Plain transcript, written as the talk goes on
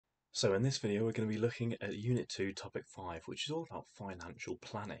So in this video we're going to be looking at Unit 2 Topic 5, which is all about financial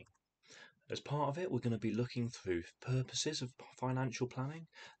planning. As part of it we're going to be looking through purposes of financial planning,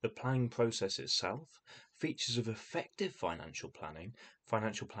 the planning process itself, features of effective financial planning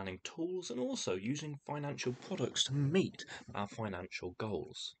tools, and also using financial products to meet our financial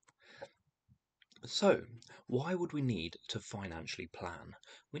goals. So, why would we need to financially plan?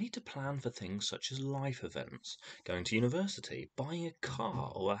 We need to plan for things such as life events, going to university, buying a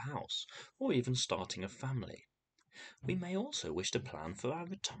car or a house, or even starting a family. We may also wish to plan for our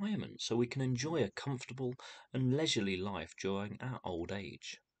retirement so we can enjoy a comfortable and leisurely life during our old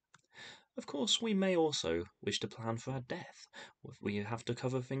age. Of course, we may also wish to plan for our death. We have to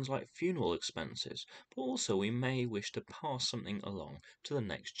cover things like funeral expenses, but also we may wish to pass something along to the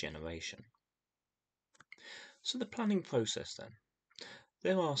next generation. So the planning process then.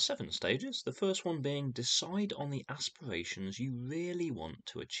 There are 7 stages, the first one being decide on the aspirations you really want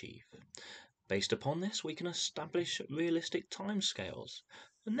to achieve. Based upon this, we can establish realistic timescales,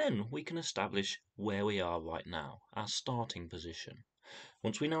 and then we can establish where we are right now, our starting position.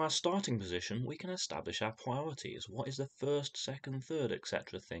 Once we know our starting position, we can establish our priorities. What is the first, second, third,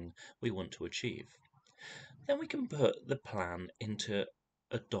 etc. thing we want to achieve? Then we can put the plan into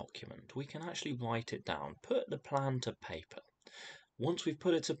a document. We can actually write it down, put the plan to paper. Once we've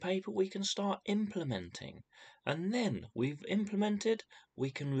put it to paper, we can start implementing. And then we've implemented, we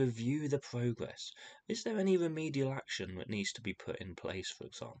can review the progress. Is there any remedial action that needs to be put in place, for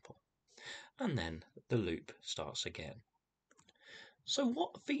example? And then the loop starts again. So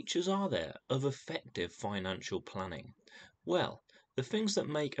what features are there of effective financial planning? Well, the things that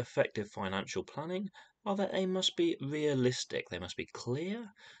make effective financial planning are that they must be realistic, they must be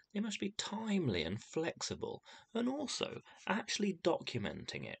clear, they must be timely and flexible, and also actually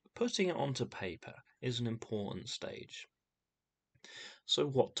documenting it, putting it onto paper is an important stage. So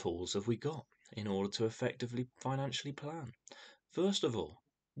what tools have we got in order to effectively financially plan? First of all,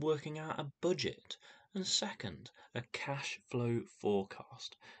 working out a budget, and second, a cash flow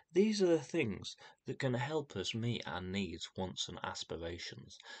forecast. These are the things that can help us meet our needs, wants and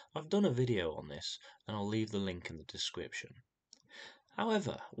aspirations. I've done a video on this and I'll leave the link in the description.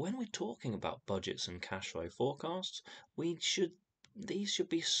 However, when we're talking about budgets and cash flow forecasts, these should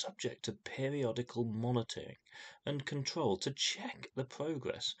be subject to periodical monitoring and control to check the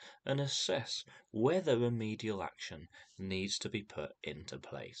progress and assess whether remedial action needs to be put into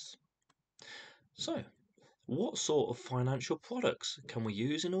place. So, what sort of financial products can we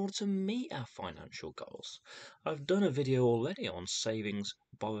use in order to meet our financial goals? I've done a video already on savings,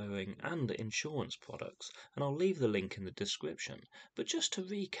 borrowing and insurance products, and I'll leave the link in the description. But just to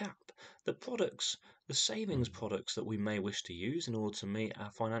recap, the savings products that we may wish to use in order to meet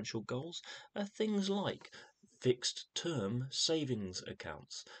our financial goals are things like fixed term savings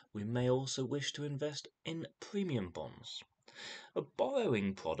accounts. We may also wish to invest in premium bonds.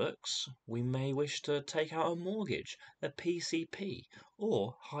 Borrowing products, we may wish to take out a mortgage, a PCP,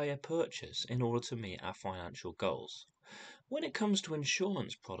 or hire purchase in order to meet our financial goals. When it comes to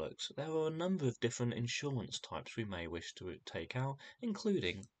insurance products, there are a number of different insurance types we may wish to take out,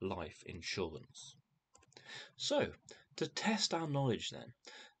 including life insurance. So, to test our knowledge then,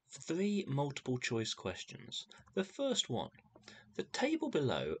 3 multiple choice questions. The first one, the table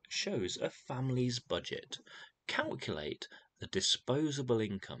below shows a family's budget. Calculate the disposable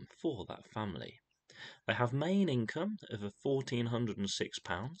income for that family. They have main income of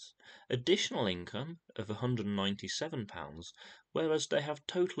 £1,406, additional income of £197, whereas they have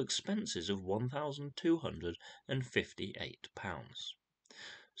total expenses of £1,258.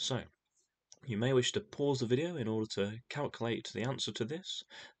 So, you may wish to pause the video in order to calculate the answer to this.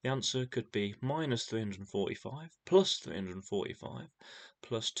 The answer could be minus 345, plus 345,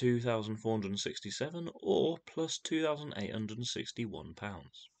 plus 2,467, or plus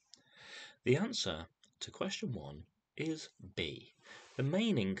 £2,861. The answer to question 1 is B. The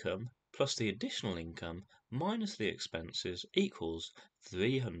main income plus the additional income minus the expenses equals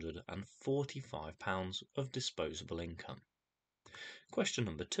 £345 of disposable income. Question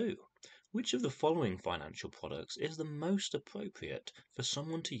number 2. Which of the following financial products is the most appropriate for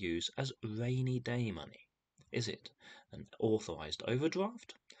someone to use as rainy day money? Is it an authorised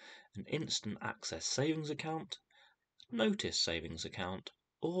overdraft, an instant access savings account, notice savings account,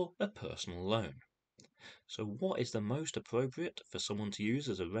 or a personal loan? So what is the most appropriate for someone to use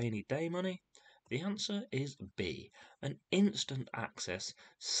as a rainy day money? The answer is B. An instant access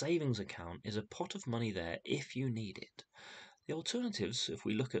savings account is a pot of money there if you need it. The alternatives, if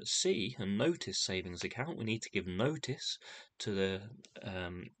we look at C, a notice savings account, we need to give notice to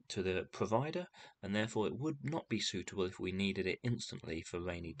the provider, and therefore it would not be suitable if we needed it instantly for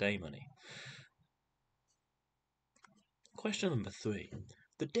rainy day money. Question number 3.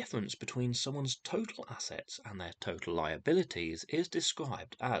 The difference between someone's total assets and their total liabilities is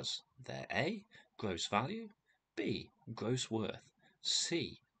described as their A, gross value, B, gross worth,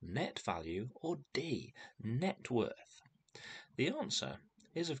 C, net value, or D, net worth. The answer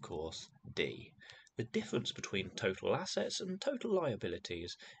is, of course, D. The difference between total assets and total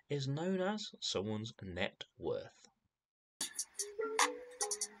liabilities is known as someone's net worth.